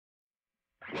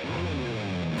A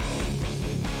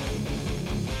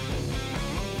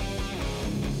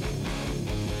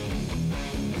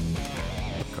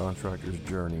contractor's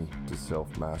journey to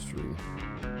self-mastery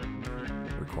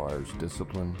requires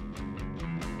discipline,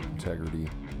 integrity,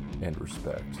 and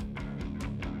respect.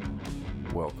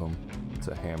 Welcome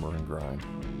to Hammer and Grind.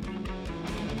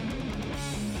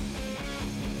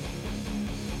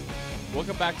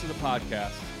 Welcome back to the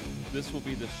podcast. This will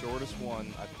be the shortest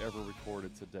one I've ever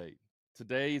recorded to date.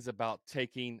 Today is about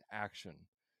taking action,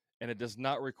 and it does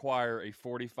not require a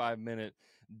 45-minute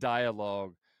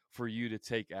dialogue for you to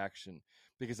take action,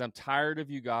 because I'm tired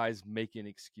of you guys making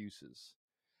excuses.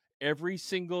 Every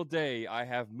single day, I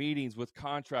have meetings with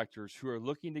contractors who are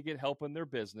looking to get help in their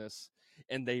business,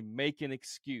 and they make an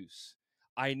excuse.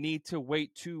 I need to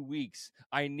wait 2 weeks.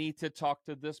 I need to talk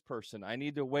to this person. I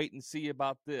need to wait and see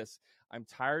about this. I'm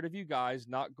tired of you guys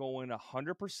not going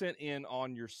 100% in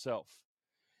on yourself.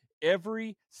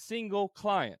 Every single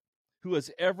client who has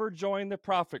ever joined the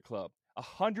Profit Club,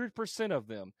 100% of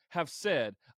them have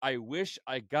said, I wish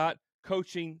I got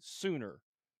coaching sooner.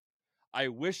 I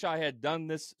wish I had done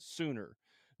this sooner.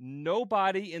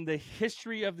 Nobody in the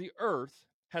history of the earth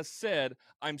has said,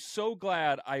 I'm so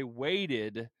glad I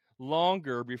waited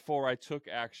longer before I took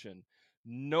action.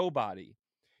 Nobody.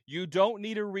 You don't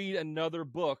need to read another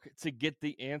book to get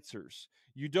the answers.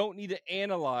 You don't need to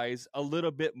analyze a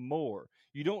little bit more.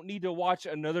 You don't need to watch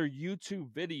another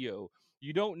YouTube video.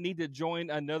 You don't need to join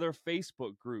another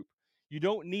Facebook group. You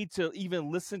don't need to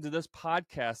even listen to this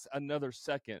podcast another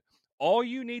second. All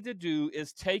you need to do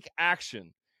is take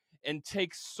action, and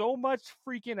take so much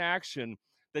freaking action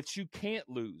that you can't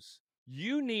lose.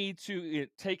 You need to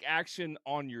take action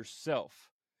on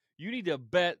yourself. You need to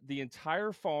bet the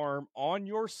entire farm on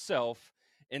yourself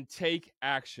and take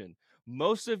action.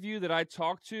 Most of you that I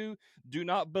talk to do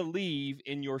not believe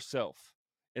in yourself,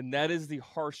 and that is the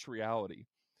harsh reality.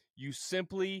 You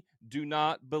simply do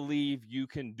not believe you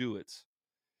can do it.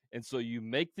 And so you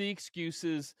make the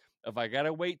excuses of, I got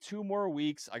to wait 2 more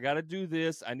weeks. I got to do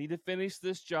this. I need to finish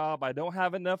this job. I don't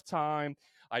have enough time.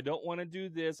 I don't want to do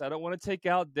this. I don't want to take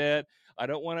out debt. I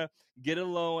don't want to get a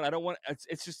loan.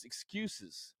 It's just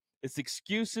excuses. It's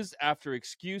excuses after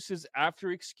excuses after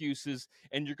excuses.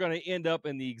 And you're going to end up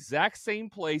in the exact same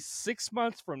place 6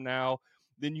 months from now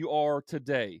than you are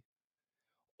today.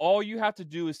 All you have to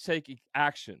do is take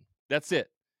action. That's it.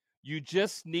 You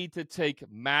just need to take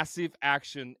massive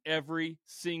action every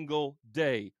single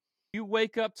day. You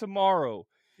wake up tomorrow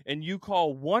and you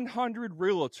call 100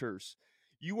 realtors,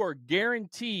 you are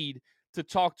guaranteed to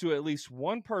talk to at least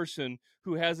one person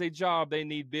who has a job they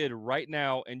need bid right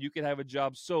now, and you can have a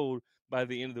job sold by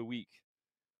the end of the week.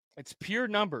 It's pure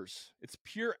numbers. It's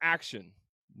pure action.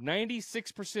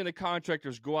 96% of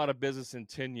contractors go out of business in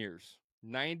 10 years.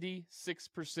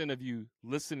 96% of you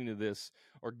listening to this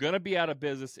are going to be out of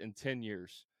business in 10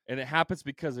 years. And it happens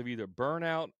because of either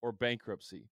burnout or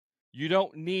bankruptcy. You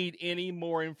don't need any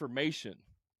more information.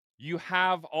 You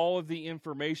have all of the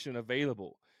information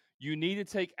available. You need to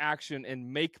take action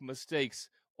and make mistakes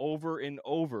over and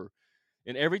over.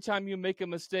 And every time you make a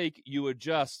mistake, you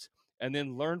adjust and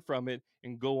then learn from it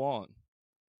and go on.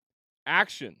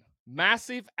 Action,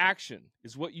 massive action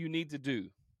is what you need to do.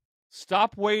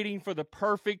 Stop waiting for the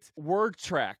perfect word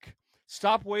track.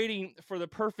 Stop waiting for the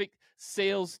perfect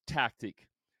sales tactic.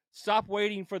 Stop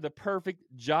waiting for the perfect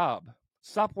job.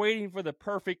 Stop waiting for the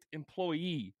perfect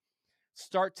employee.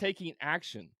 Start taking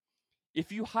action.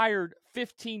 If you hired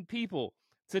 15 people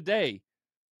today,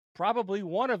 probably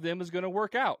one of them is going to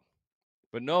work out.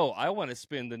 But no, I want to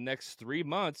spend the next 3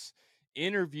 months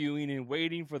interviewing and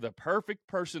waiting for the perfect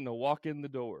person to walk in the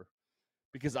door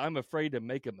because I'm afraid to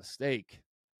make a mistake.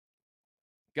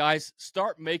 Guys,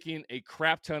 start making a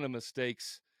crap ton of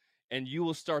mistakes and you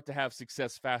will start to have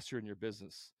success faster in your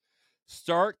business.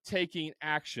 Start taking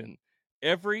action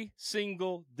every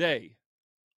single day.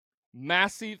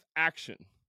 Massive action.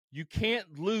 You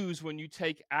can't lose when you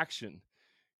take action.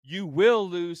 You will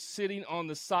lose sitting on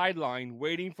the sideline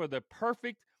waiting for the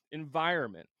perfect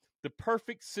environment, the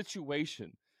perfect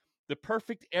situation, the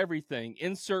perfect everything.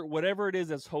 Insert whatever it is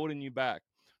that's holding you back.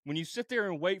 When you sit there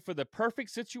and wait for the perfect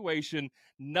situation,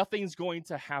 nothing's going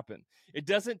to happen. It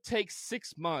doesn't take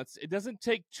 6 months. It doesn't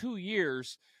take 2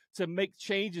 years to make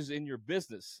changes in your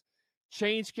business.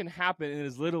 Change can happen in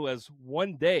as little as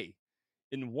 1 day,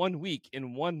 in 1 week,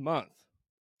 in 1 month.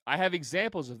 I have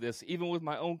examples of this even with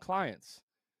my own clients.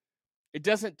 It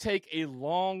doesn't take a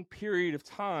long period of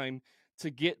time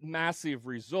to get massive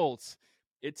results.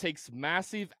 It takes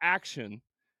massive action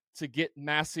to get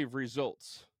massive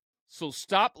results. So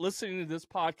stop listening to this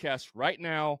podcast right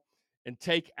now and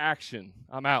take action.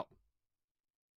 I'm out.